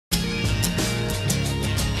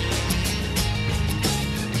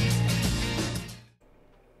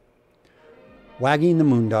Wagging the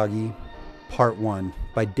MoonDoggie, Part 1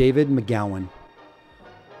 by David McGowan.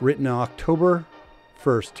 Written on October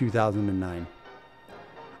 1st, 2009.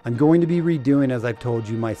 I'm going to be redoing, as I've told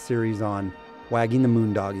you, my series on Wagging the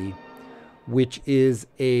MoonDoggie, which is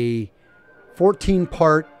a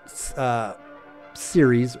 14-part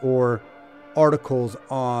series or articles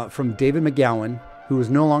from David McGowan, who is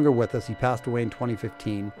no longer with us. He passed away in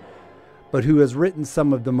 2015, but who has written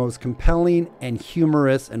some of the most compelling and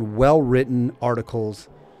humorous and well-written articles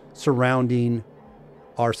surrounding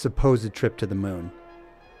our supposed trip to the moon.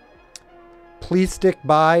 Please stick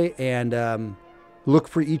by and look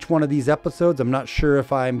for each one of these episodes. I'm not sure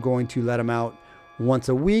if I'm going to let them out once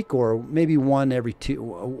a week or maybe one every two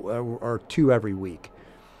or two every week.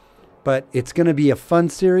 But it's going to be a fun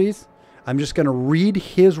series. I'm just going to read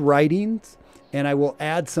his writings, and I will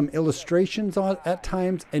add some illustrations at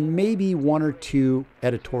times and maybe one or two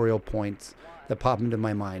editorial points that pop into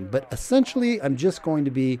my mind. But essentially, I'm just going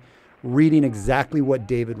to be reading exactly what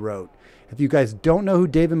David wrote. If you guys don't know who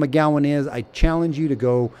David McGowan is, I challenge you to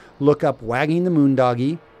go look up Wagging the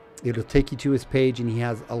MoonDoggie. It'll take you to his page, and he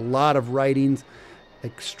has a lot of writings.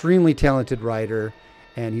 Extremely talented writer,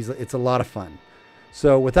 and it's a lot of fun.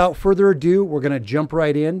 So without further ado, we're going to jump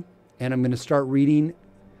right in, and I'm going to start reading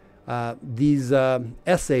these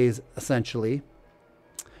essays, essentially,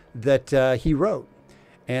 that he wrote.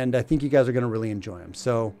 And I think you guys are going to really enjoy them.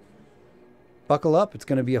 So buckle up. It's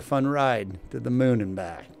going to be a fun ride to the moon and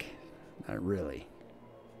back. Not really.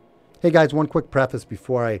 Hey guys, one quick preface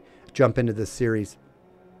before I jump into this series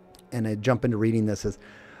and I jump into reading this is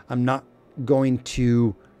I'm not going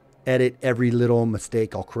to edit every little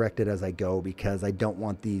mistake. I'll correct it as I go because I don't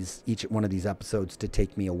want each one of these episodes to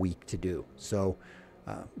take me a week to do. So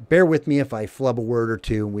bear with me if I flub a word or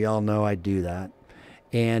two. We all know I do that.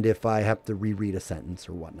 And if I have to reread a sentence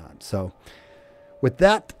or whatnot. So with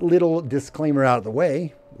that little disclaimer out of the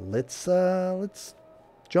way, let's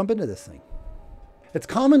jump into this thing. It's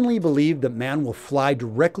commonly believed that man will fly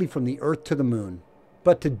directly from the Earth to the moon.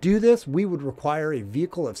 But to do this, we would require a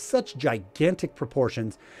vehicle of such gigantic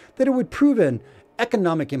proportions that it would prove an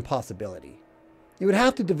economic impossibility. It would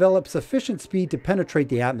have to develop sufficient speed to penetrate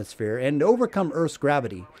the atmosphere and overcome Earth's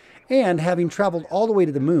gravity. And having traveled all the way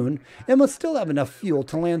to the moon, it must still have enough fuel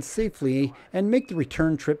to land safely and make the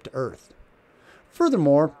return trip to Earth.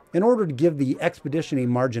 Furthermore, in order to give the expedition a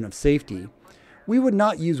margin of safety, we would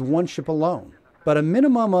not use one ship alone, but a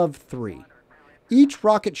minimum of 3. Each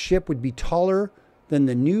rocket ship would be taller than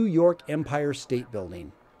the New York Empire State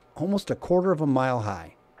Building, almost a quarter of a mile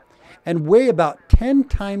high, and weigh about 10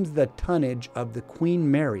 times the tonnage of the Queen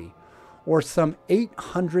Mary, or some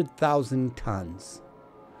 800,000 tons.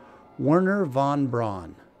 Wernher von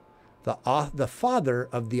Braun, the father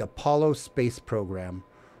of the Apollo space program,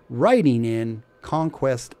 writing in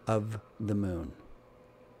Conquest of the Moon.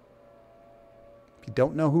 If you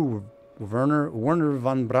don't know who Wernher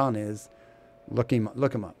von Braun is, look him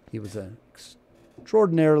up. He was an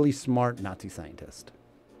extraordinarily smart Nazi scientist.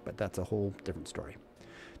 But that's a whole different story.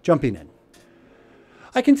 Jumping in.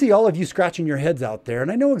 I can see all of you scratching your heads out there,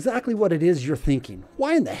 and I know exactly what it is you're thinking.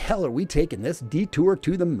 Why in the hell are we taking this detour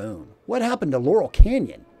to the moon? What happened to Laurel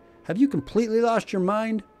Canyon? Have you completely lost your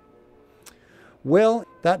mind? Well,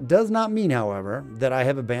 that does not mean, however, that I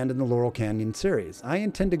have abandoned the Laurel Canyon series. I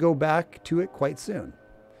intend to go back to it quite soon.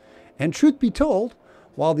 And truth be told,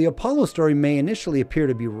 while the Apollo story may initially appear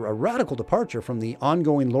to be a radical departure from the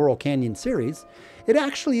ongoing Laurel Canyon series, it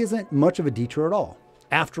actually isn't much of a detour at all.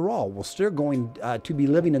 After all, we're still going to be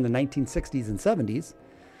living in the 1960s and 70s,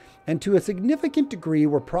 and to a significant degree,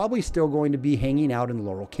 we're probably still going to be hanging out in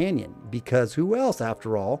Laurel Canyon, because who else,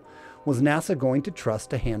 after all, was NASA going to trust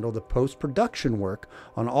to handle the post-production work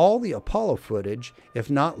on all the Apollo footage, if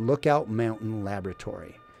not Lookout Mountain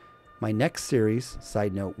Laboratory? My next series,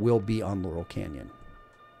 side note, will be on Laurel Canyon.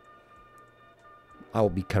 I will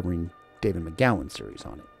be covering David McGowan's series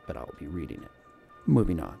on it, but I'll be reading it.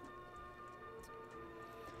 Moving on.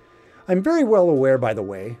 I'm very well aware, by the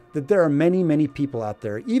way, that there are many, many people out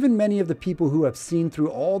there, even many of the people who have seen through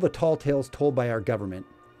all the tall tales told by our government,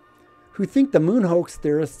 who think the moon hoax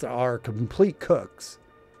theorists are complete kooks,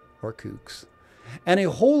 or kooks, and a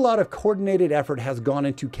whole lot of coordinated effort has gone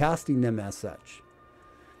into casting them as such.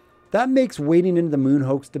 That makes wading into the moon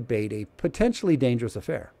hoax debate a potentially dangerous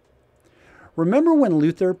affair. Remember when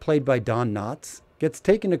Luther, played by Don Knotts, gets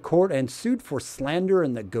taken to court and sued for slander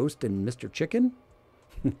in The Ghost and Mr. Chicken?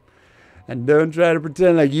 And don't try to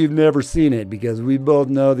pretend like you've never seen it, because we both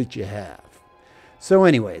know that you have. So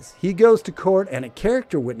anyways, he goes to court and a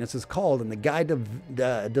character witness is called, and the guy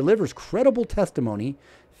delivers credible testimony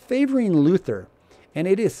favoring Luther. And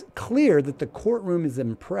it is clear that the courtroom is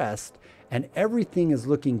impressed and everything is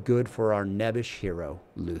looking good for our nebbish hero,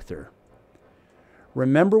 Luther.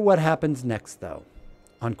 Remember what happens next, though.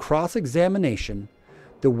 On cross-examination,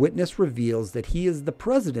 the witness reveals that he is the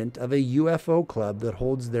president of a UFO club that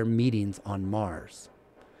holds their meetings on Mars.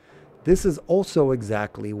 This is also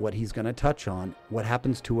exactly what he's going to touch on, what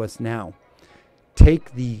happens to us now.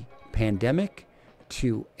 Take the pandemic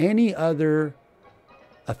to any other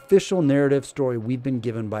official narrative story we've been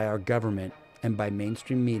given by our government and by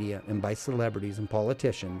mainstream media and by celebrities and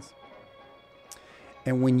politicians.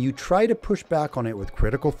 And when you try to push back on it with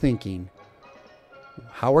critical thinking,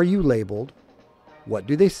 how are you labeled? What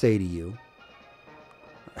do they say to you?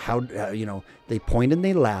 How, they point and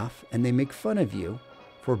they laugh and they make fun of you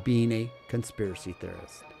for being a conspiracy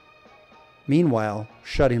theorist. Meanwhile,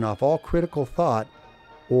 shutting off all critical thought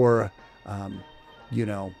or,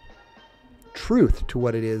 truth to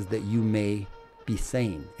what it is that you may be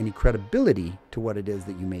saying, any credibility to what it is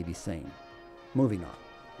that you may be saying. Moving on.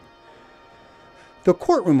 The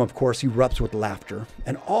courtroom, of course, erupts with laughter,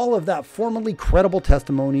 and all of that formerly credible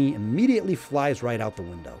testimony immediately flies right out the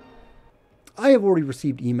window. I have already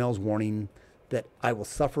received emails warning that I will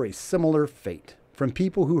suffer a similar fate from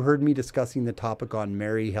people who heard me discussing the topic on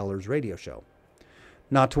Mary Heller's radio show.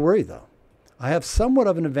 Not to worry, though. I have somewhat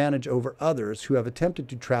of an advantage over others who have attempted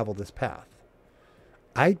to travel this path.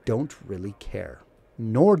 I don't really care,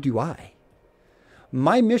 nor do I.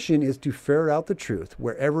 My mission is to ferret out the truth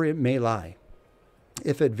wherever it may lie.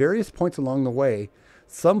 If at various points along the way,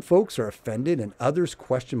 some folks are offended and others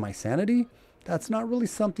question my sanity, that's not really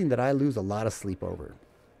something that I lose a lot of sleep over.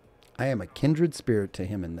 I am a kindred spirit to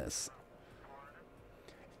him in this.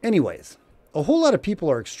 Anyways, a whole lot of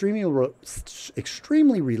people are extremely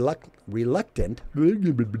reluctant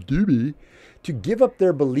to give up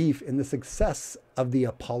their belief in the success of the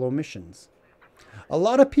Apollo missions. A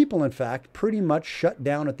lot of people, in fact, pretty much shut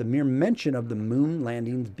down at the mere mention of the moon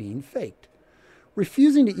landings being faked,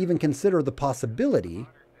 refusing to even consider the possibility.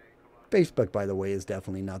 Facebook, by the way, is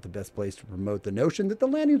definitely not the best place to promote the notion that the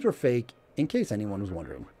landings were fake, in case anyone was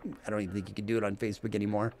wondering. I don't even think you can do it on Facebook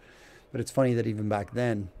anymore, but it's funny that even back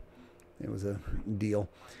then, it was a deal.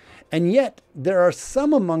 And yet, there are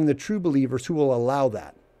some among the true believers who will allow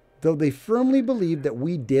that, though they firmly believe that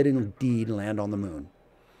we did indeed land on the moon.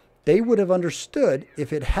 They would have understood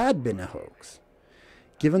if it had been a hoax.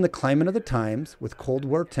 Given the climate of the times, with Cold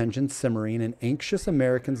War tensions simmering and anxious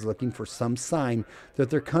Americans looking for some sign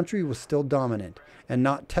that their country was still dominant and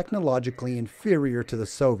not technologically inferior to the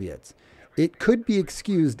Soviets, it could be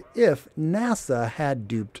excused if NASA had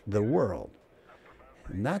duped the world.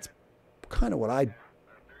 And that's kind of what I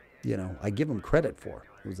give them credit for.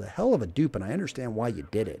 It was a hell of a dupe, and I understand why you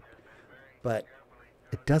did it. But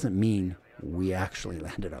it doesn't mean we actually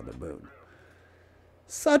landed on the moon.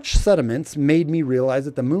 Such sentiments made me realize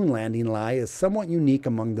that the moon landing lie is somewhat unique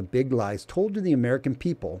among the big lies told to the American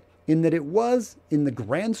people, in that it was, in the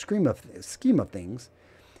grand scheme of things,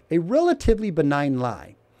 a relatively benign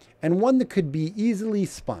lie, and one that could be easily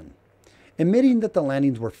spun. Admitting that the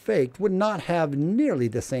landings were faked would not have nearly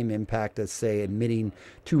the same impact as, say, admitting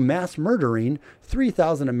to mass murdering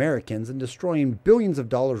 3,000 Americans and destroying billions of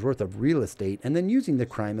dollars worth of real estate and then using the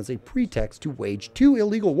crime as a pretext to wage 2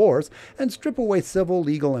 illegal wars and strip away civil,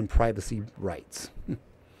 legal, and privacy rights.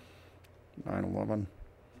 9/11.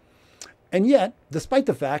 And yet, despite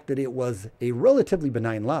the fact that it was a relatively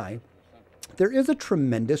benign lie, there is a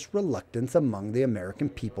tremendous reluctance among the American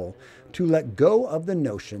people to let go of the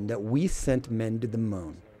notion that we sent men to the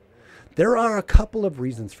moon. There are a couple of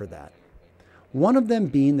reasons for that. One of them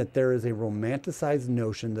being that there is a romanticized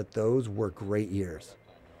notion that those were great years.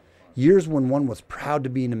 Years when one was proud to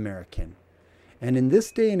be an American. And in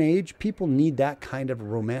this day and age, people need that kind of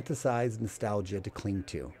romanticized nostalgia to cling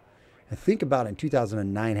to. And think about in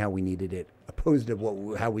 2009 how we needed it, opposed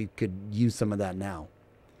to how we could use some of that now.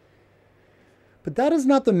 But that is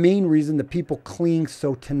not the main reason that people cling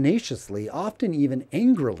so tenaciously, often even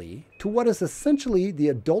angrily, to what is essentially the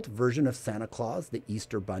adult version of Santa Claus, the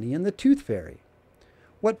Easter Bunny, and the Tooth Fairy.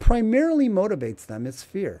 What primarily motivates them is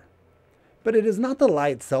fear. But it is not the lie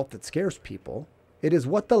itself that scares people. It is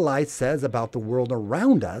what the lie says about the world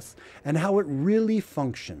around us and how it really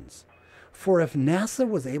functions. For if NASA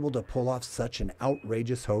was able to pull off such an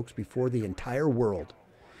outrageous hoax before the entire world,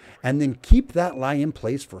 and then keep that lie in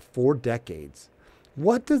place for 4 decades,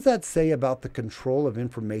 what does that say about the control of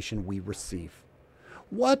information we receive?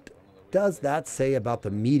 What does that say about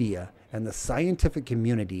the media and the scientific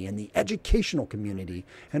community and the educational community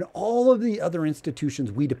and all of the other institutions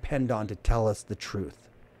we depend on to tell us the truth?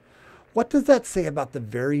 What does that say about the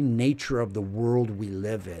very nature of the world we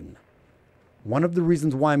live in? One of the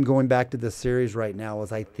reasons why I'm going back to this series right now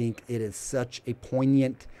is I think it is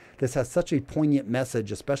this has such a poignant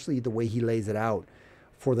message, especially the way he lays it out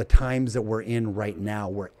for the times that we're in right now,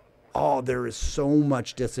 where there is so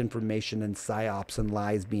much disinformation and psyops and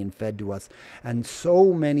lies being fed to us. And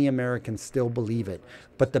so many Americans still believe it.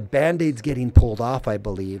 But the Band-Aid's getting pulled off, I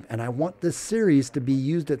believe. And I want this series to be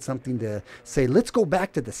used as something to say, let's go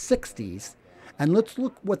back to the 60s and let's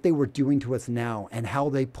look what they were doing to us now and how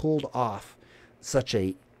they pulled off such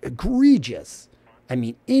a egregious,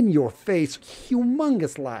 in your face,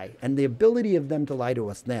 humongous lie, and the ability of them to lie to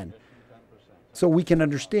us then, so we can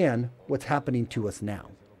understand what's happening to us now.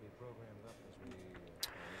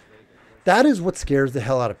 That is what scares the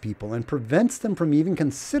hell out of people and prevents them from even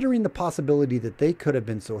considering the possibility that they could have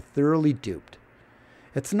been so thoroughly duped.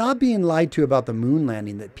 It's not being lied to about the moon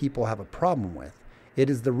landing that people have a problem with. It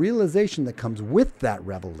is the realization that comes with that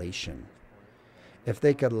revelation. If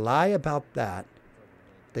they could lie about that,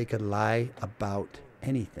 they could lie about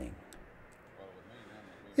anything.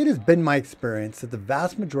 It has been my experience that the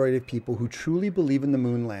vast majority of people who truly believe in the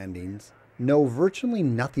moon landings know virtually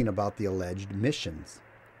nothing about the alleged missions.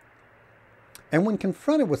 And when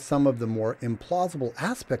confronted with some of the more implausible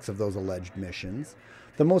aspects of those alleged missions,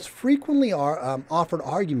 the most frequently offered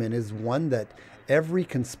argument is one that every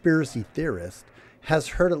conspiracy theorist has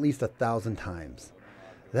heard at least 1,000 times.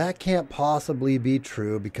 That can't possibly be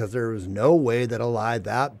true because there is no way that a lie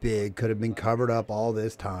that big could have been covered up all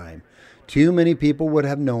this time. Too many people would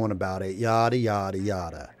have known about it, yada, yada,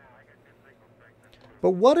 yada.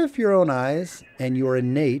 But what if your own eyes and your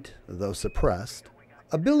innate, though suppressed,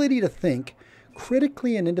 ability to think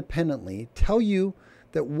critically and independently tell you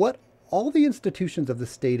that what all the institutions of the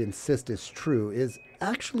state insist is true is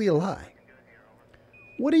actually a lie?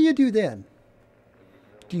 What do you do then?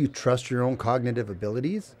 Do you trust your own cognitive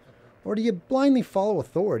abilities? Or do you blindly follow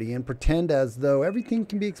authority and pretend as though everything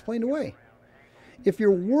can be explained away? If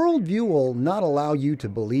your worldview will not allow you to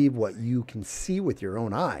believe what you can see with your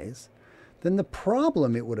own eyes, then the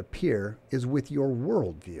problem, it would appear, is with your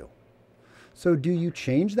worldview. So do you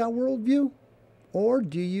change that worldview? Or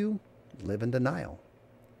do you live in denial?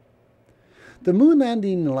 The moon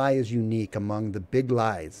landing lie is unique among the big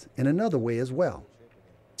lies in another way as well.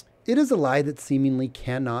 It is a lie that seemingly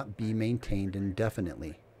cannot be maintained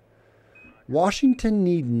indefinitely. Washington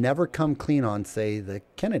need never come clean on, say, the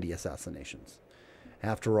Kennedy assassinations.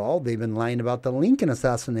 After all, they've been lying about the Lincoln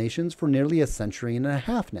assassinations for nearly a century and a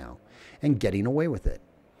half now, and getting away with it.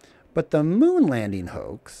 But the moon landing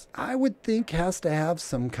hoax, I would think, has to have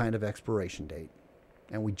some kind of expiration date.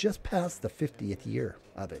 And we just passed the 50th year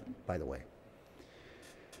of it, by the way.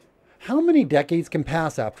 How many decades can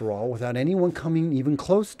pass, after all, without anyone coming even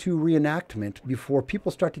close to reenactment before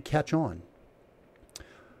people start to catch on?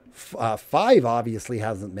 5 obviously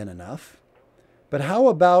hasn't been enough. But how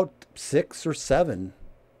about 6 or 7?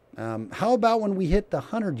 How about when we hit the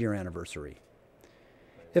 100-year anniversary?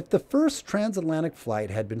 If the first transatlantic flight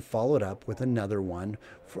had been followed up with another one,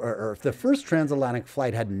 or if the first transatlantic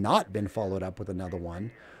flight had not been followed up with another one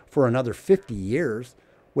for another 50 years,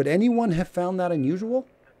 would anyone have found that unusual?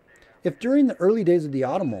 If during the early days of the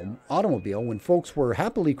automobile, when folks were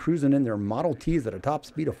happily cruising in their Model Ts at a top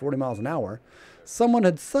speed of 40 miles an hour, someone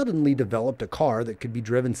had suddenly developed a car that could be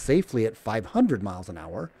driven safely at 500 miles an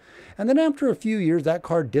hour, and then after a few years that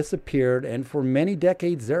car disappeared, and for many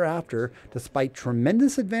decades thereafter, despite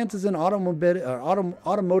tremendous advances in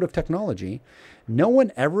automotive technology, no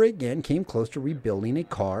one ever again came close to rebuilding a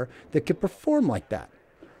car that could perform like that.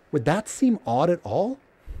 Would that seem odd at all?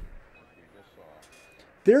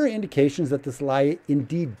 There are indications that this lie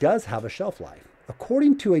indeed does have a shelf life.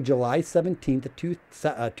 According to a July 17,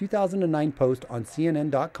 2009 post on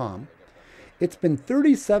CNN.com, it's been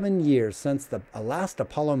 37 years since the last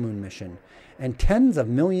Apollo moon mission, and tens of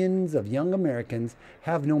millions of young Americans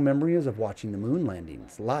have no memories of watching the moon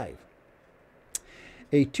landings live.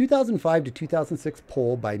 A 2005 to 2006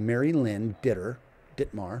 poll by Mary Lynn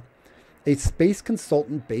Dittmar, a space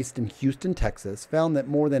consultant based in Houston, Texas, found that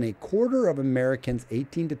more than a quarter of Americans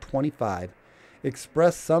 18 to 25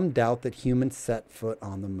 expressed some doubt that humans set foot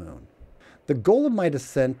on the moon. The goal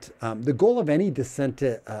of any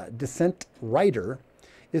dissent writer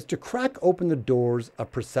is to crack open the doors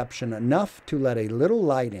of perception enough to let a little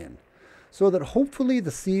light in, so that hopefully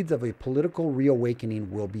the seeds of a political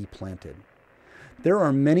reawakening will be planted. There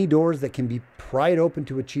are many doors that can be pried open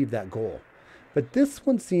to achieve that goal, but this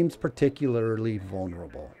one seems particularly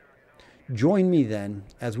vulnerable. Join me then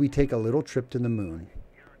as we take a little trip to the moon,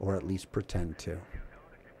 or at least pretend to.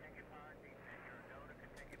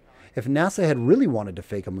 If NASA had really wanted to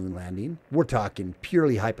fake a moon landing, we're talking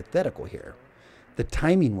purely hypothetical here, The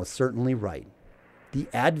timing was certainly right. The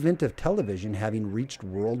advent of television, having reached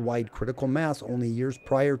worldwide critical mass only years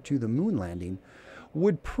prior to the moon landing,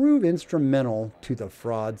 would prove instrumental to the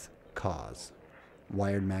fraud's cause.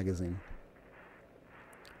 Wired magazine.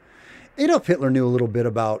 Adolf Hitler knew a little bit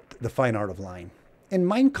about the fine art of lying. In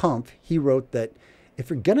Mein Kampf, he wrote that if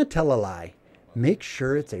you're going to tell a lie, make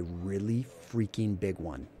sure it's a really freaking big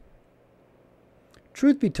one.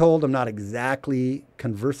 Truth be told, I'm not exactly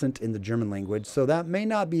conversant in the German language, so that may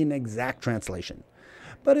not be an exact translation.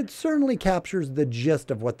 But it certainly captures the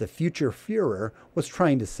gist of what the future Führer was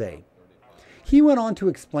trying to say. He went on to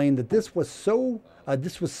explain that this was so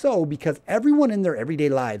because everyone in their everyday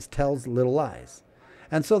lives tells little lies,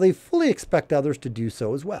 and so they fully expect others to do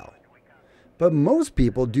so as well. But most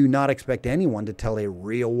people do not expect anyone to tell a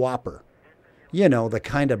real whopper. You know, the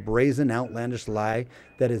kind of brazen, outlandish lie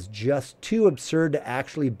that is just too absurd to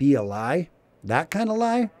actually be a lie. That kind of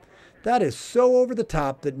lie, that is so over the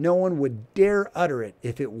top that no one would dare utter it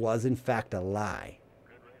if it was in fact a lie.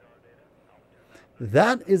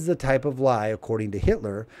 That is the type of lie, according to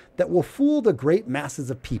Hitler, that will fool the great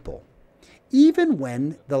masses of people, even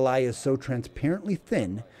when the lie is so transparently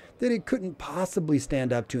thin that it couldn't possibly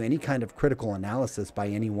stand up to any kind of critical analysis by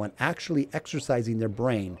anyone actually exercising their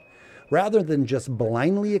brain, rather than just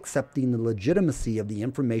blindly accepting the legitimacy of the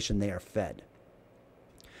information they are fed.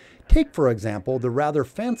 Take, for example, the rather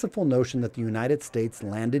fanciful notion that the United States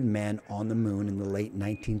landed men on the moon in the late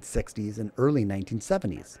 1960s and early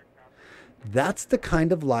 1970s. That's the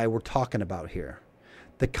kind of lie we're talking about here.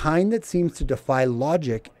 The kind that seems to defy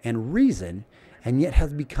logic and reason, and yet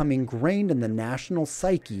has become ingrained in the national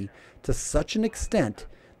psyche to such an extent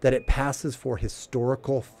that it passes for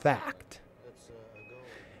historical fact.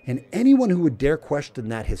 And anyone who would dare question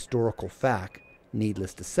that historical fact,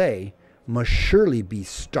 needless to say, must surely be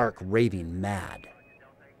stark raving mad.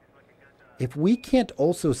 If we can't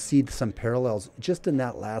also see some parallels just in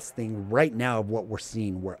that last thing right now of what we're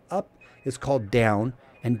seeing, where up is called down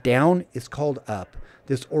and down is called up,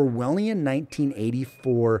 this Orwellian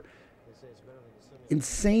 1984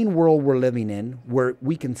 insane world we're living in, where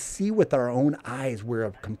we can see with our own eyes we're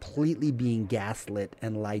completely being gaslit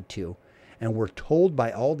and lied to, and we're told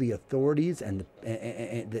by all the authorities and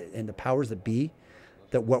the powers that be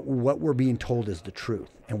that what we're being told is the truth,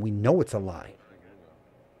 and we know it's a lie.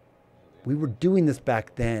 We were doing this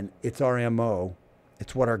back then. It's our MO.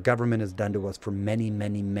 It's what our government has done to us for many,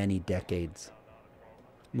 many, many decades.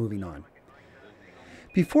 Moving on.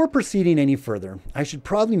 Before proceeding any further, I should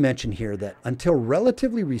probably mention here that until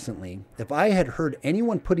relatively recently, if I had heard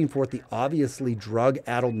anyone putting forth the obviously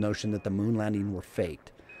drug-addled notion that the moon landing were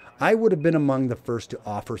faked, I would have been among the first to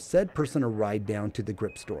offer said person a ride down to the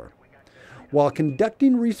grip store. While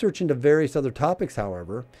conducting research into various other topics,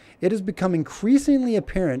 however, it has become increasingly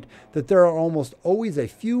apparent that there are almost always a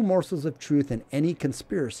few morsels of truth in any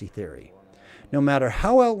conspiracy theory, no matter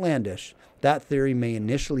how outlandish that theory may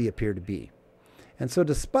initially appear to be. And so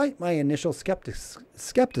despite my initial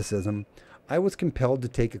skepticism, I was compelled to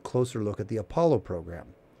take a closer look at the Apollo program.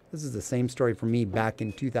 This is the same story for me back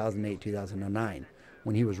in 2008, 2009.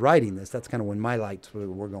 When he was writing this, that's kind of when my lights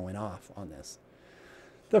were going off on this.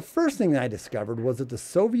 The first thing that I discovered was that the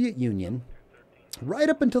Soviet Union, right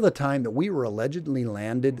up until the time that we were allegedly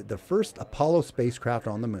landed the first Apollo spacecraft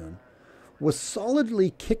on the moon, was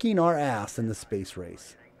solidly kicking our ass in the space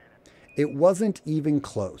race. It wasn't even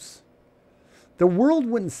close. The world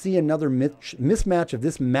wouldn't see another mismatch of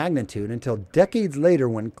this magnitude until decades later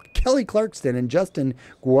when Kelly Clarkson and Justin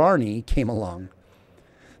Guarini came along.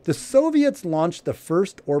 The Soviets launched the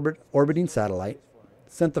first orbiting satellite,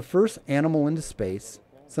 sent the first animal into space,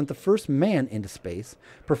 sent the first man into space,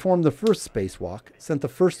 performed the first spacewalk, sent the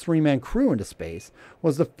first three-man crew into space,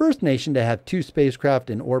 was the first nation to have two spacecraft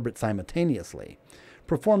in orbit simultaneously,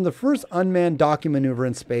 performed the first unmanned docking maneuver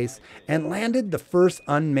in space, and landed the first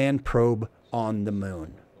unmanned probe on the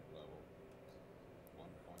moon.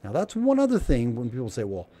 Now that's one other thing when people say,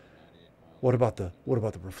 well, what about the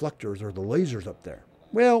reflectors or the lasers up there?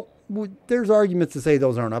 Well, there's arguments to say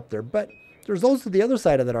those aren't up there, but there's also the other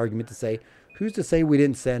side of that argument to say, who's to say we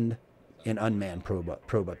didn't send an unmanned probe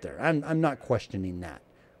up there? I'm not questioning that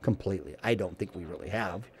completely. I don't think we really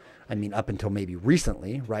have. I mean, up until maybe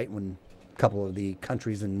recently, right, when a couple of the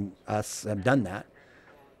countries and us have done that.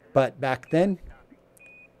 But back then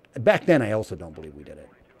I also don't believe we did it.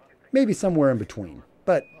 Maybe somewhere in between,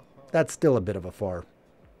 but that's still a bit of a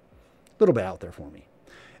little bit out there for me.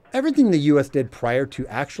 Everything the U.S. did prior to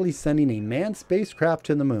actually sending a manned spacecraft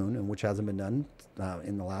to the moon, and which hasn't been done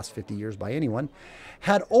in the last 50 years by anyone,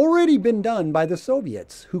 had already been done by the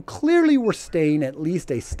Soviets, who clearly were staying at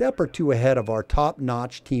least a step or two ahead of our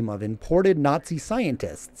top-notch team of imported Nazi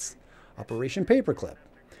scientists. Operation Paperclip.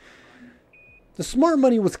 The smart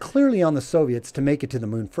money was clearly on the Soviets to make it to the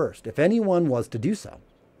moon first, if anyone was to do so.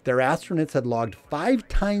 Their astronauts had logged 5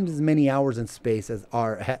 times as many hours in space as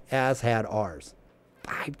had ours.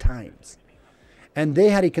 5 times. And they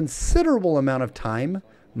had a considerable amount of time,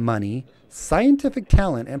 money, scientific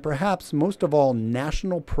talent, and perhaps most of all,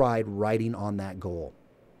 national pride riding on that goal.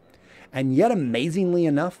 And yet, amazingly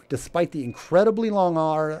enough, despite the incredibly long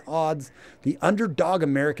odds, the underdog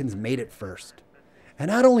Americans made it first. And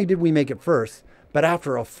not only did we make it first, but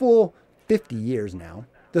after a full 50 years now,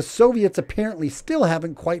 the Soviets apparently still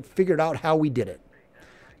haven't quite figured out how we did it.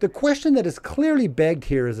 The question that is clearly begged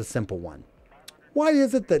here is a simple one. Why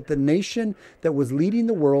is it that the nation that was leading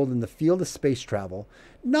the world in the field of space travel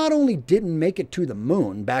not only didn't make it to the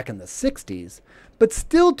moon back in the 60s, but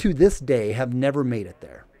still to this day have never made it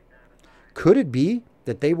there? Could it be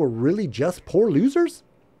that they were really just poor losers?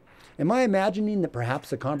 Am I imagining that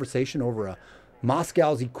perhaps a conversation over a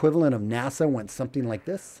Moscow's equivalent of NASA went something like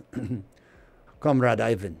this? Comrade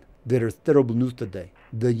Ivan, there is terrible news today.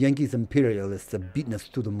 The Yankees imperialists have beaten us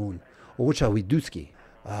to the moon. What shall we do, Ski?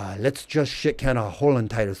 Let's just shit can a whole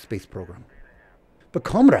entire space program. But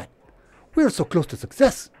comrade, we are so close to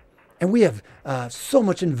success. And we have so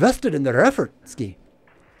much invested in their effort, Ski.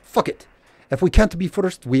 Fuck it. If we can't be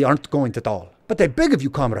first, we aren't going at all. But I beg of you,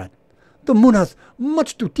 comrade. The moon has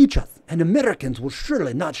much to teach us, and Americans will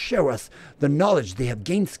surely not share us the knowledge they have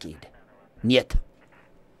gained, Skied. Niet.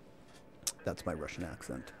 That's my Russian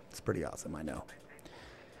accent. It's pretty awesome, I know.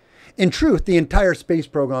 In truth, the entire space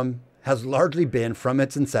program has largely been, from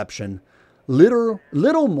its inception, little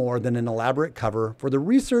more than an elaborate cover for the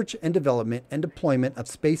research and development and deployment of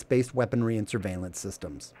space-based weaponry and surveillance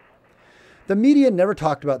systems. The media never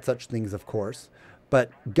talked about such things, of course,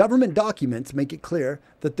 but government documents make it clear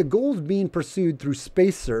that the goals being pursued through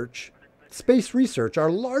space research are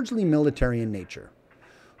largely military in nature.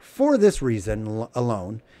 For this reason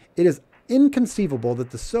alone, it is inconceivable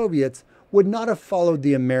that the Soviets would not have followed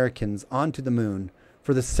the Americans onto the moon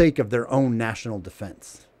for the sake of their own national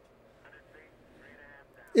defense.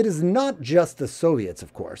 It is not just the Soviets,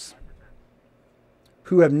 of course,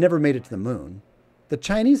 who have never made it to the moon. The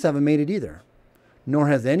Chinese haven't made it either, nor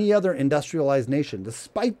has any other industrialized nation,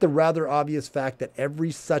 despite the rather obvious fact that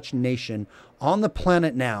every such nation on the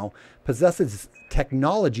planet now possesses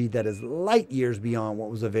technology that is light years beyond what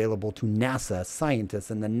was available to NASA scientists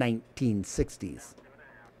in the 1960s.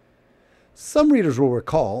 Some readers will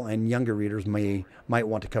recall, and younger readers might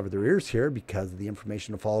want to cover their ears here because the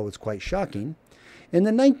information to follow is quite shocking. In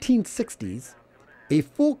the 1960s, a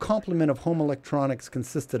full complement of home electronics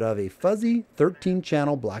consisted of a fuzzy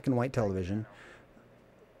 13-channel black and white television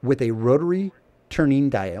with a rotary turning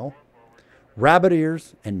dial, rabbit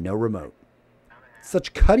ears, and no remote.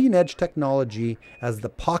 Such cutting-edge technology as the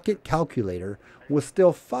pocket calculator was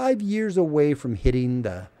still 5 years away from hitting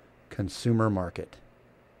the consumer market.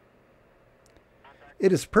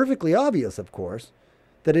 It is perfectly obvious, of course,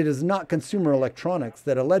 that it is not consumer electronics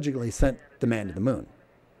that allegedly sent the man to the moon.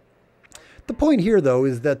 The point here, though,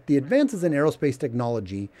 is that the advances in aerospace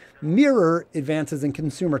technology mirror advances in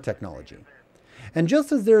consumer technology. And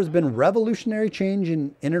just as there has been revolutionary change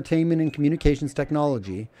in entertainment and communications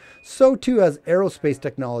technology, so too has aerospace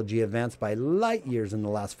technology advanced by light years in the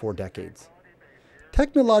last 4 decades.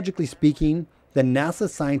 Technologically speaking, the NASA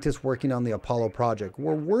scientists working on the Apollo project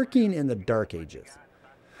were working in the dark ages.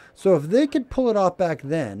 So if they could pull it off back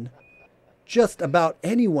then, just about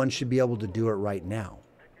anyone should be able to do it right now.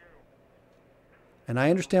 And I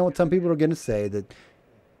understand what some people are going to say, that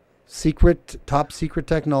top secret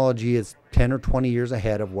technology is 10 or 20 years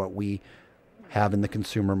ahead of what we have in the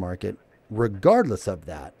consumer market. Regardless of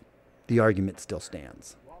that, the argument still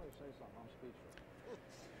stands.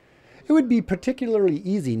 It would be particularly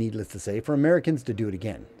easy, needless to say, for Americans to do it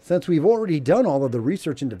again. Since we've already done all of the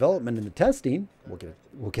research and development and the testing,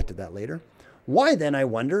 we'll get to that later. Why then, I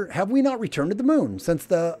wonder, have we not returned to the moon since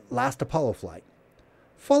the last Apollo flight?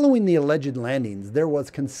 Following the alleged landings, there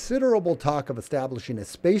was considerable talk of establishing a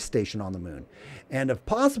space station on the moon and of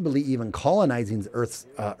possibly even colonizing Earth's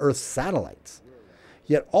satellites.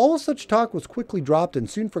 Yet all such talk was quickly dropped and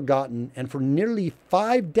soon forgotten, and for nearly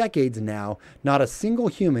 5 decades now, not a single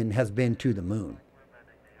human has been to the moon.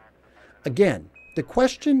 Again, the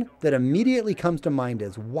question that immediately comes to mind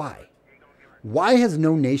is why? Why has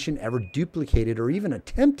no nation ever duplicated or even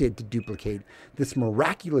attempted to duplicate this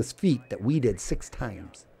miraculous feat that we did 6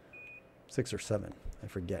 times? 6 or 7, I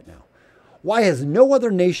forget now. Why has no other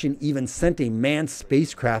nation even sent a manned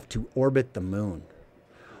spacecraft to orbit the moon?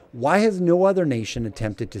 Why has no other nation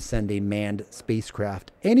attempted to send a manned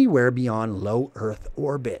spacecraft anywhere beyond low Earth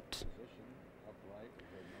orbit?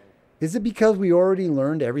 Is it because we already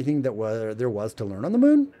learned everything that there was to learn on the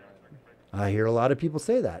moon? I hear a lot of people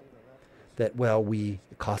say that. Well, it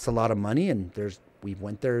costs a lot of money, and we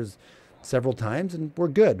went there several times, and we're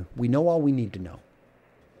good. We know all we need to know.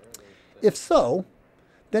 If so,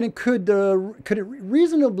 then could it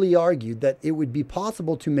reasonably argue that it would be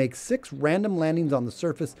possible to make 6 random landings on the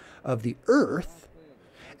surface of the Earth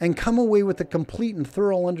and come away with a complete and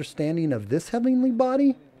thorough understanding of this heavenly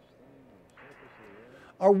body?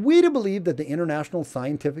 Are we to believe that the international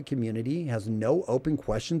scientific community has no open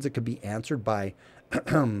questions that could be answered by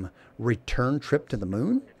return trip to the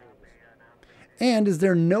moon? And is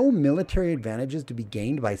there no military advantages to be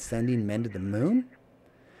gained by sending men to the moon?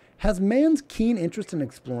 Has man's keen interest in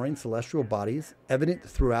exploring celestial bodies, evident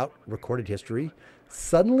throughout recorded history,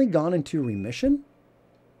 suddenly gone into remission?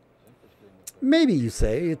 Maybe you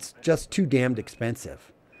say it's just too damned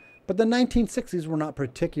expensive. But the 1960s were not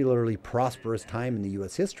particularly prosperous time in the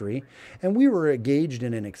U.S. history, and we were engaged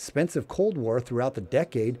in an expensive Cold War throughout the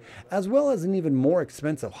decade, as well as an even more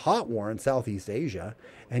expensive hot war in Southeast Asia,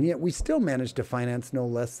 and yet we still managed to finance no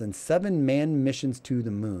less than 7 manned missions to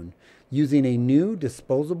the moon, using a new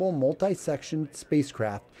disposable multi-section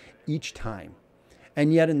spacecraft each time.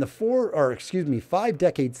 And yet in the 5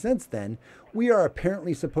 decades since then, we are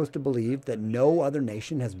apparently supposed to believe that no other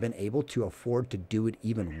nation has been able to afford to do it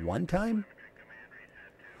even one time?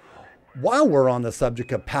 While we're on the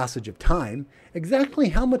subject of passage of time, exactly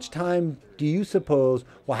how much time do you suppose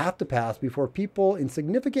will have to pass before people in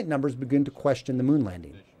significant numbers begin to question the moon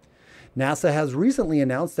landing? NASA has recently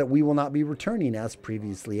announced that we will not be returning as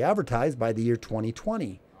previously advertised by the year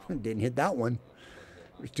 2020. Didn't hit that one.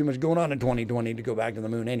 There's too much going on in 2020 to go back to the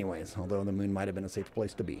moon anyways, although the moon might have been a safe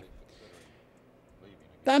place to be.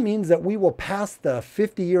 That means that we will pass the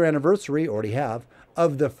 50-year anniversary, already have,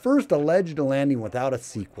 of the first alleged landing without a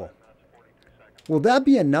sequel. Will that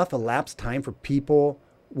be enough elapsed time for people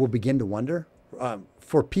will begin to wonder?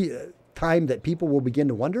 Time that people will begin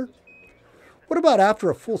to wonder? What about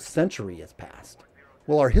after a full century has passed?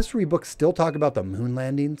 Will our history books still talk about the moon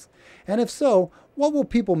landings? And if so, what will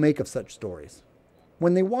people make of such stories?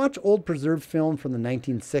 When they watch old preserved film from the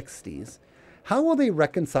 1960s, how will they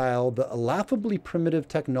reconcile the laughably primitive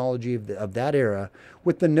technology of that era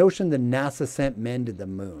with the notion that NASA sent men to the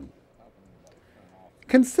moon?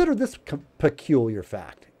 Consider this peculiar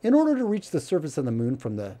fact. In order to reach the surface of the moon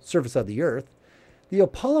from the surface of the Earth, the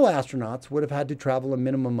Apollo astronauts would have had to travel a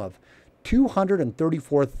minimum of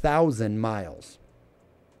 234,000 miles.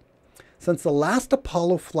 Since the last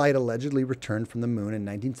Apollo flight allegedly returned from the moon in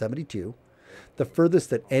 1972, the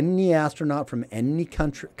furthest that any astronaut from any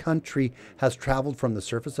country has traveled from the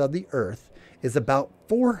surface of the Earth is about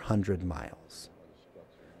 400 miles.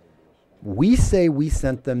 We say we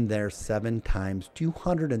sent them there 7 times,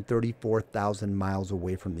 234,000 miles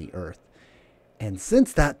away from the Earth. And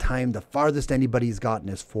since that time, the farthest anybody's gotten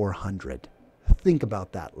is 400. Think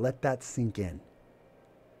about that. Let that sink in.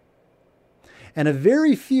 And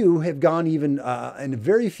very few have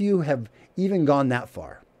even gone that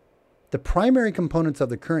far. The primary components of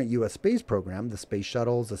the current U.S. space program, the space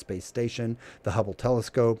shuttles, the space station, the Hubble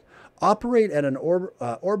telescope, operate at an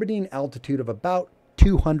orbiting altitude of about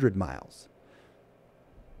 200 miles.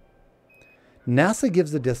 NASA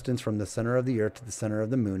gives the distance from the center of the Earth to the center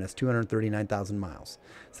of the moon as 239,000 miles.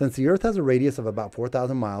 Since the Earth has a radius of about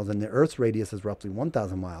 4,000 miles and the Earth's radius is roughly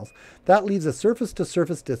 1,000 miles, that leaves a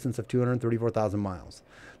surface-to-surface distance of 234,000 miles.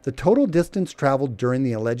 The total distance traveled during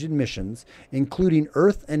the alleged missions, including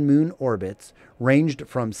Earth and Moon orbits, ranged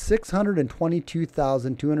from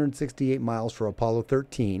 622,268 miles for Apollo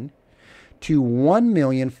 13 to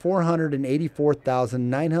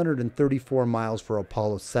 1,484,934 miles for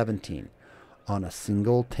Apollo 17 on a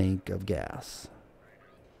single tank of gas.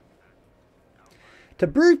 To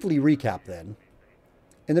briefly recap then,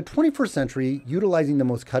 in the 21st century, utilizing the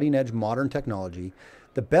most cutting-edge modern technology,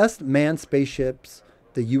 the best manned spaceships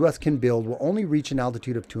the U.S. can build will only reach an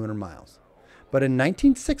altitude of 200 miles. But in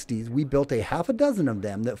 1960s, we built a half a dozen of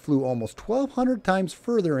them that flew almost 1,200 times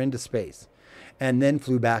further into space and then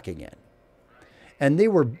flew back again. And they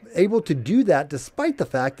were able to do that despite the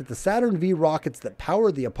fact that the Saturn V rockets that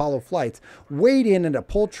powered the Apollo flights weighed in at a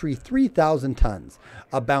paltry 3,000 tons,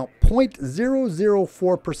 about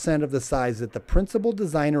 0.004% of the size that the principal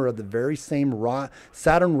designer of the very same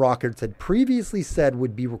Saturn rockets had previously said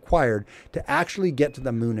would be required to actually get to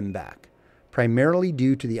the moon and back. primarily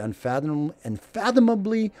due to the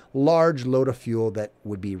unfathomably large load of fuel that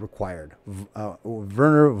would be required.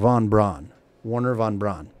 Werner von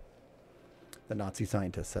Braun, the Nazi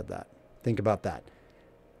scientist, said that. Think about that.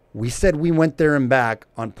 We said we went there and back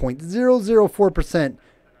on 0.004%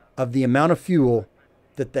 of the amount of fuel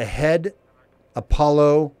that the head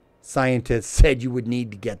Apollo scientist said you would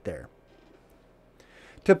need to get there.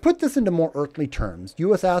 To put this into more earthly terms,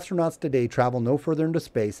 U.S. astronauts today travel no further into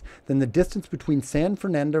space than the distance between San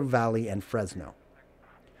Fernando Valley and Fresno.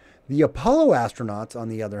 The Apollo astronauts, on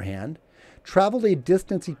the other hand, traveled a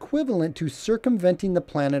distance equivalent to circumventing the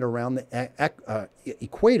planet around the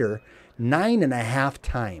equator 9.5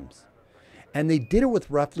 times. And they did it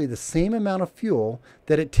with roughly the same amount of fuel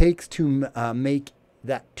that it takes to make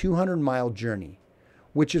that 200-mile journey,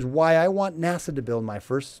 which is why I want NASA to build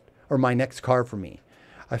my next car for me.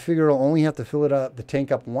 I figure I'll only have to fill the tank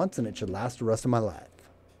up once and it should last the rest of my life.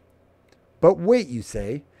 But wait, you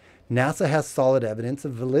say, NASA has solid evidence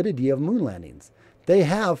of validity of moon landings. They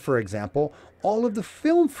have, for example, all of the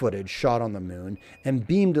film footage shot on the moon and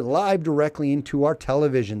beamed live directly into our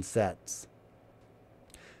television sets.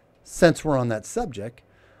 Since we're on that subject,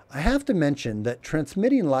 I have to mention that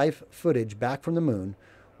transmitting live footage back from the moon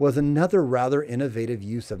was another rather innovative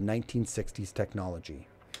use of 1960s technology.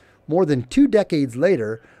 More than 2 decades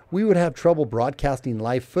later, we would have trouble broadcasting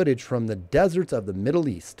live footage from the deserts of the Middle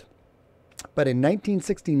East. But in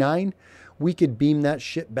 1969, we could beam that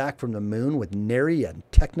shit back from the moon with nary a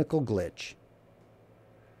technical glitch.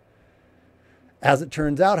 As it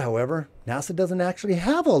turns out, however, NASA doesn't actually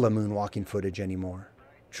have all the moonwalking footage anymore.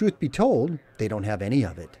 Truth be told, they don't have any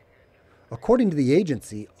of it. According to the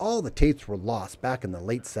agency, all the tapes were lost back in the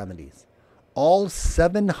late 70s. All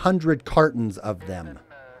 700 cartons of them.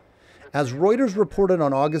 As Reuters reported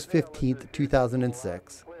on August 15,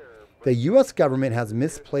 2006, the U.S. government has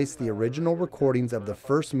misplaced the original recordings of the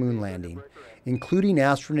first moon landing, including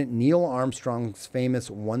astronaut Neil Armstrong's famous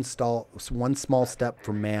one small step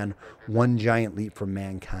for man, one giant leap for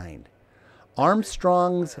mankind.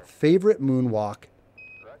 Armstrong's famous moonwalk,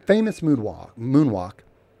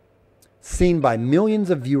 seen by millions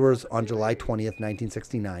of viewers on July 20th,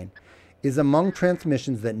 1969, is among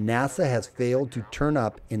transmissions that NASA has failed to turn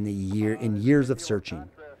up in years of searching.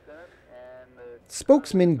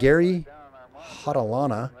 Spokesman Gary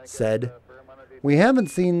Hatalana said, "We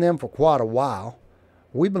haven't seen them for quite a while.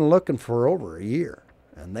 We've been looking for over a year,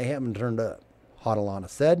 and they haven't turned up," Hatalana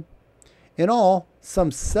said. In all,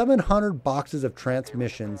 some 700 boxes of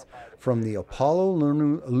transmissions from the Apollo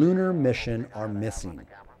lunar mission are missing.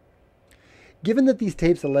 Given that these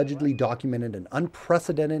tapes allegedly documented an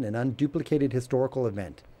unprecedented and unduplicated historical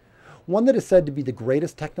event, one that is said to be the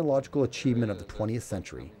greatest technological achievement of the 20th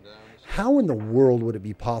century, how in the world would it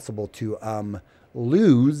be possible to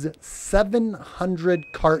lose 700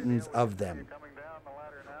 cartons of them?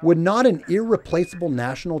 Would not an irreplaceable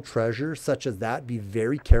national treasure such as that be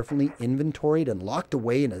very carefully inventoried and locked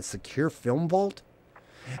away in a secure film vault?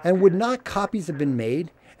 And would not copies have been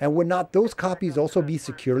made? And would not those copies also be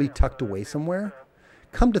securely tucked away somewhere?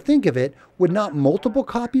 Come to think of it, would not multiple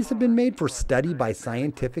copies have been made for study by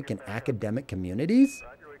scientific and academic communities?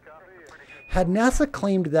 Had NASA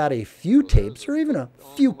claimed that a few tapes, or even a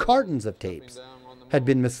few cartons of tapes, had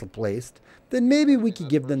been misplaced, then maybe we could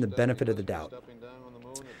give them the benefit of the doubt.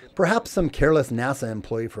 Perhaps some careless NASA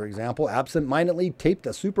employee, for example, absent-mindedly taped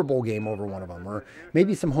a Super Bowl game over one of them, or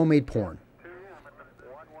maybe some homemade porn.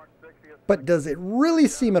 But does it really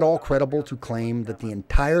seem at all credible to claim that the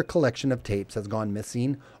entire collection of tapes has gone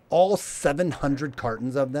missing, all 700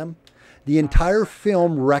 cartons of them? The entire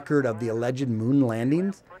film record of the alleged moon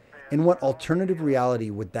landings? In what alternative reality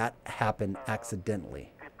would that happen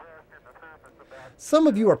accidentally? Some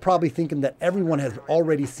of you are probably thinking that everyone has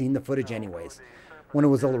already seen the footage anyways, when it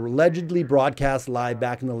was allegedly broadcast live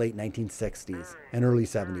back in the late 1960s and early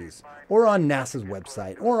 70s, or on NASA's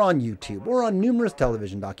website, or on YouTube, or on numerous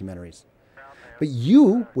television documentaries. But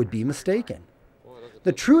you would be mistaken.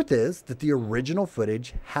 The truth is that the original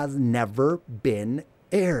footage has never been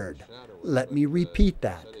aired. Let me repeat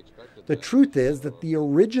that. The truth is that the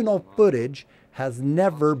original footage has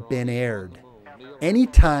never been aired,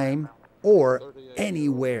 anytime or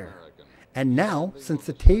anywhere. And now, since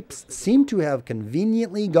the tapes seem to have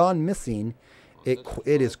conveniently gone missing, it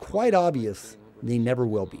is quite obvious they never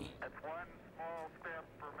will be.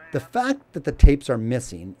 The fact that the tapes are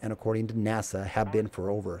missing, and according to NASA have been for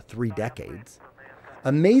over 3 decades,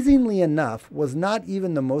 amazingly enough, was not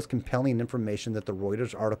even the most compelling information that the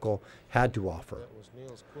Reuters article had to offer.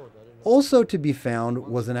 Also to be found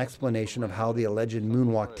was an explanation of how the alleged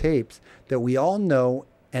moonwalk tapes that we all know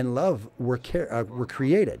and love were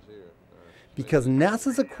created. because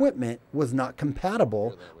NASA's equipment was not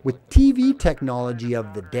compatible with TV technology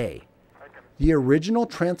of the day. The original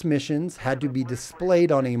transmissions had to be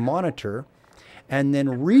displayed on a monitor and then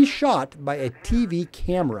reshot by a TV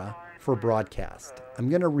camera for broadcast. I'm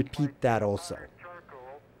going to repeat that also.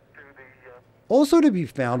 Also to be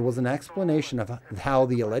found was an explanation of how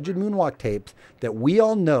the alleged moonwalk tapes that we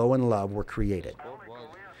all know and love were created.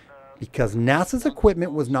 Because NASA's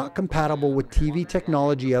equipment was not compatible with TV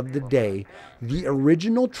technology of the day, the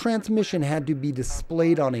original transmission had to be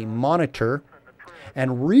displayed on a monitor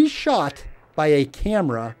and reshot by a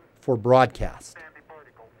camera for broadcast.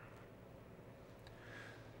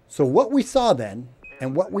 So what we saw then,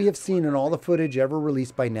 and what we have seen in all the footage ever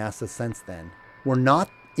released by NASA since then, were not,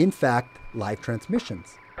 in fact, live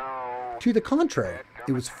transmissions. To the contrary,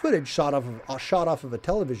 it was footage shot off of a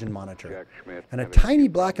television monitor, and a tiny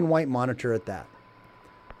black and white monitor at that.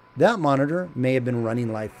 That monitor may have been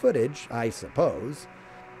running live footage, I suppose,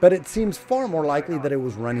 but it seems far more likely that it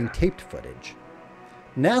was running taped footage.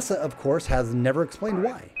 NASA, of course, has never explained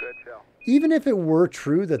why. Even if it were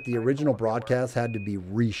true that the original broadcast had to be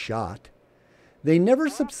reshot, they never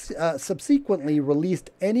subsequently released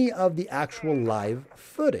any of the actual live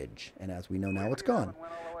footage. And as we know now, it's gone.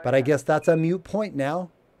 But I guess that's a moot point now,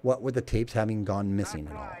 what with the tapes having gone missing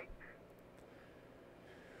and all.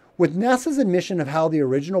 With NASA's admission of how the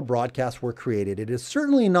original broadcasts were created, it is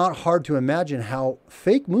certainly not hard to imagine how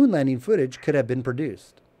fake moon landing footage could have been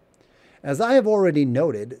produced. As I have already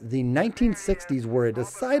noted, the 1960s were a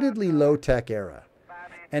decidedly low-tech era,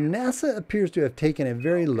 and NASA appears to have taken a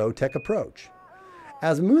very low-tech approach.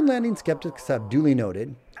 As moon landing skeptics have duly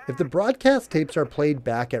noted, if the broadcast tapes are played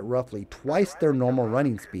back at roughly twice their normal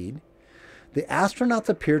running speed, the astronauts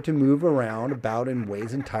appear to move around about in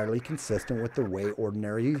ways entirely consistent with the way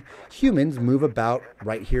ordinary humans move about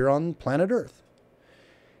right here on planet Earth.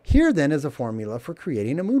 Here then is a formula for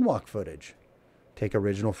creating a moonwalk footage. Take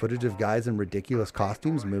original footage of guys in ridiculous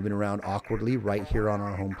costumes moving around awkwardly right here on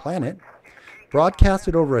our home planet, broadcast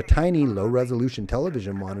it over a tiny low-resolution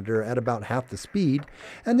television monitor at about half the speed,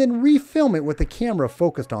 and then refilm it with the camera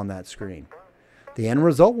focused on that screen. The end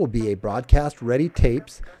result will be a broadcast-ready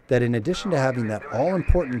tapes that, in addition to having that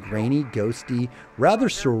all-important grainy, ghosty, rather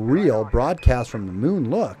surreal broadcast from the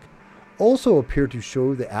moon look, also appear to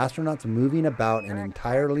show the astronauts moving about in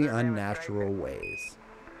entirely unnatural ways.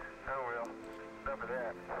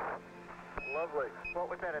 Lovely. What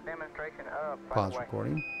was that a demonstration of? Pause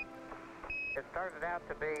recording. It started out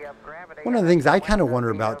to be of gravity. One of the things I kind of wonder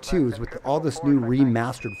about too is with all this new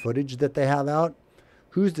remastered footage that they have out,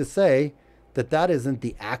 who's to say that that isn't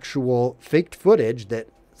the actual faked footage that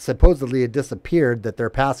supposedly had disappeared that they're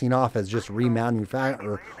passing off as just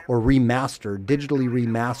remanufactured or remastered, digitally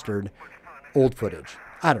remastered old footage.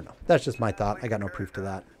 I don't know. That's just my thought. I got no proof to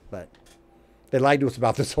that, but they lied to us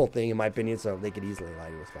about this whole thing, in my opinion, so they could easily lie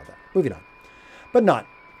to us about that. Moving on. But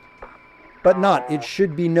not, it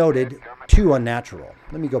should be noted, too unnatural.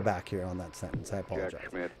 Let me go back here on that sentence. I apologize.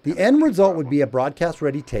 The end result would be a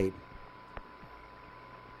broadcast-ready tape.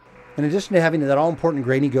 In addition to having that all-important,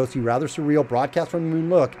 grainy, ghosty, rather surreal broadcast from the moon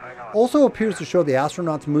look, also appears to show the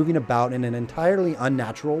astronauts moving about in an entirely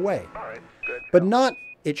unnatural way. But not,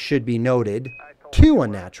 it should be noted, too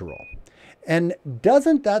unnatural. And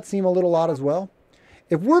doesn't that seem a little odd as well?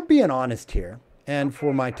 If we're being honest here, and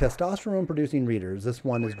for my testosterone-producing readers, this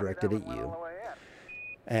one is directed at you.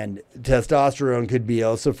 And testosterone could be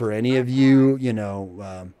also for any of you,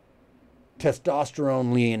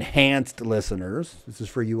 testosterone-ly enhanced listeners. This is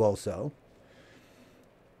for you also.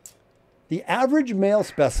 The average male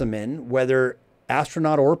specimen, whether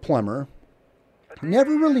astronaut or plumber,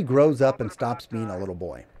 never really grows up and stops being a little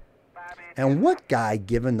boy. And what guy,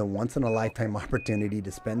 given the once-in-a-lifetime opportunity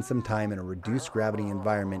to spend some time in a reduced gravity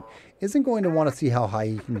environment, isn't going to want to see how high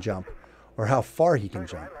he can jump or how far he can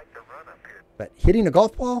jump? But hitting a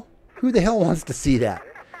golf ball? Who the hell wants to see that?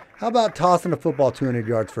 How about tossing a football 200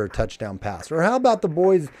 yards for a touchdown pass? Or how about the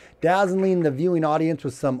boys dazzling the viewing audience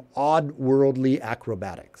with some odd-worldly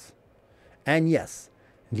acrobatics? And yes,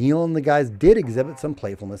 Neil and the guys did exhibit some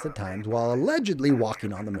playfulness at times while allegedly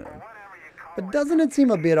walking on the moon. But doesn't it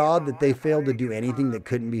seem a bit odd that they failed to do anything that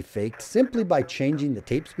couldn't be faked simply by changing the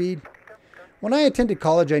tape speed? When I attended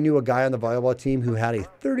college, I knew a guy on the volleyball team who had a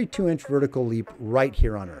 32-inch vertical leap right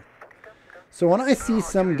here on Earth. So when I see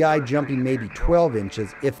some guy jumping maybe 12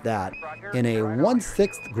 inches, if that, in a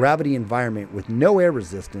 1/6 gravity environment with no air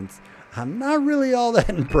resistance, I'm not really all that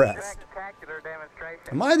impressed.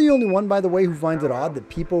 Am I the only one, by the way, who finds it odd that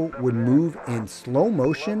people would move in slow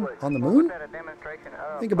motion on the moon?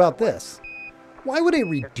 Think about this. Why would a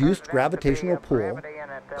reduced gravitational pull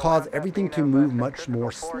cause everything to move much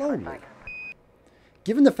more slowly?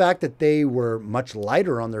 Given the fact that they were much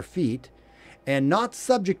lighter on their feet and not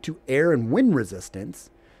subject to air and wind resistance,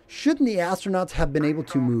 shouldn't the astronauts have been able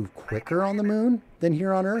to move quicker on the moon than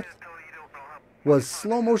here on Earth? Was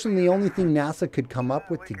slow motion the only thing NASA could come up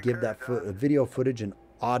with to give that video footage an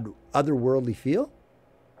odd, otherworldly feel?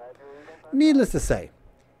 Needless to say,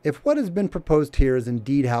 if what has been proposed here is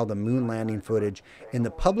indeed how the moon landing footage in the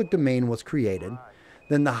public domain was created,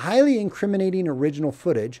 then the highly incriminating original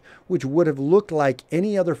footage, which would have looked like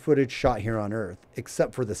any other footage shot here on Earth,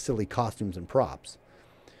 except for the silly costumes and props,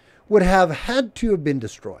 would have had to have been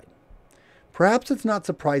destroyed. Perhaps it's not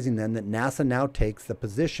surprising then that NASA now takes the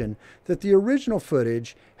position that the original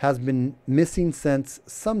footage has been missing since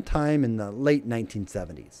sometime in the late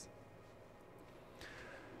 1970s.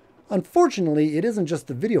 Unfortunately, it isn't just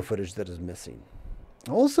the video footage that is missing.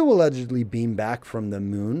 Also allegedly beamed back from the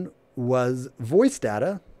moon was voice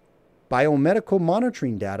data, biomedical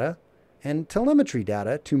monitoring data, and telemetry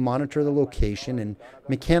data to monitor the location and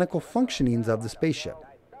mechanical functionings of the spaceship.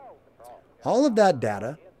 All of that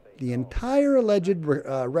data, the entire alleged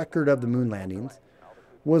record of the moon landings,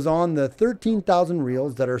 was on the 13,000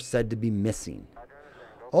 reels that are said to be missing.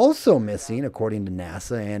 Also missing, according to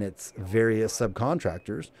NASA and its various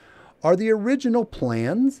subcontractors, are the original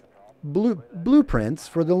plans, blueprints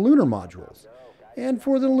for the lunar modules, and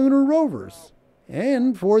for the lunar rovers,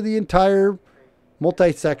 and for the entire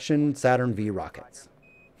multi-section Saturn V rockets.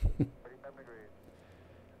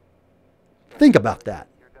 Think about that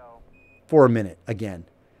for a minute again.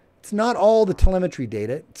 It's not all the telemetry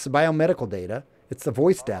data, it's the biomedical data, it's the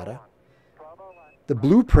voice data, the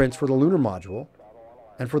blueprints for the lunar module,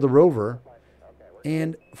 and for the rover,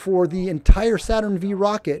 and for the entire Saturn V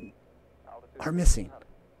rocket are missing.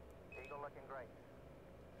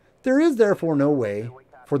 There is therefore no way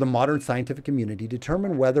for the modern scientific community to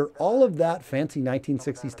determine whether all of that fancy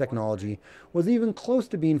 1960s technology was even close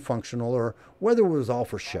to being functional or whether it was all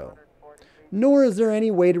for show. Nor is there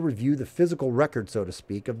any way to review the physical record, so to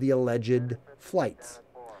speak, of the alleged flights.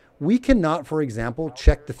 We cannot, for example,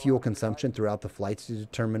 check the fuel consumption throughout the flights to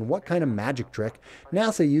determine what kind of magic trick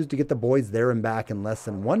NASA used to get the boys there and back in less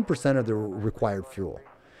than 1% of the required fuel.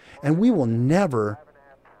 And we will never,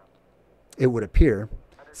 it would appear,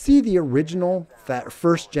 see the original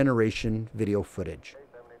first generation video footage.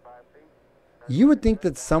 You would think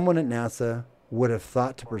that someone at NASA would have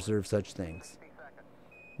thought to preserve such things.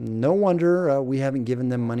 No wonder we haven't given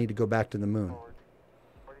them money to go back to the moon.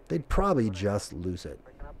 They'd probably just lose it.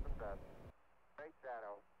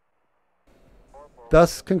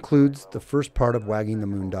 Thus concludes the first part of Wagging the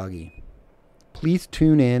MoonDoggie. Please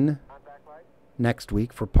tune in next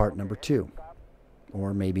week for part number 2,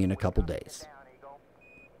 or maybe in a couple days.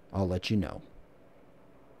 I'll let you know.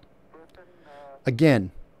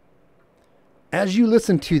 Again, as you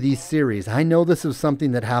listen to these series, I know this is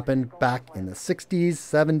something that happened back in the 60s,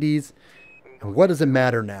 70s, and what does it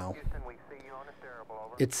matter now?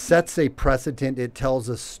 It sets a precedent, it tells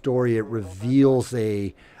a story, it reveals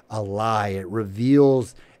a lie, it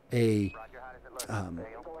reveals a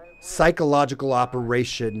psychological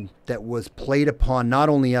operation that was played upon not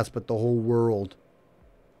only us but the whole world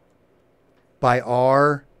by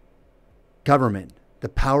our government, the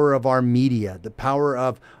power of our media, the power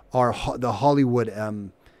of the Hollywood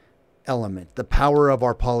element, the power of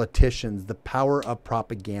our politicians, the power of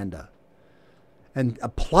propaganda, and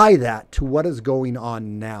apply that to what is going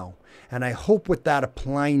on now. And I hope what that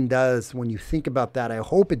applying does, when you think about that, I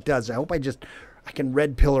hope it does. I hope I can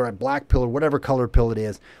red pill or a black pill or whatever color pill it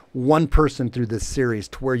is, one person through this series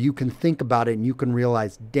to where you can think about it and you can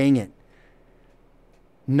realize, dang it,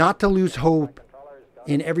 not to lose hope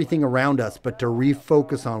in everything around us, but to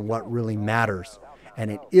refocus on what really matters. And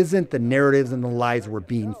it isn't the narratives and the lies we're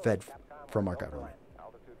being fed from our government.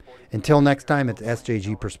 Until next time, it's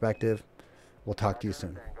SJG Perspective. We'll talk to you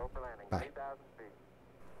soon. Bye.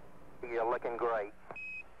 You're looking great.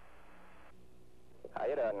 How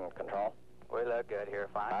you doing, Control? We look good here,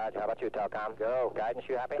 fine. How about you, Telcom? Go. Guidance,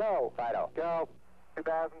 you happy? Go. Fido. Go.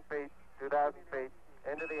 2,000 feet, 2,000 feet,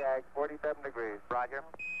 into the ag, 47 degrees. Roger.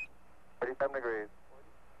 47 degrees.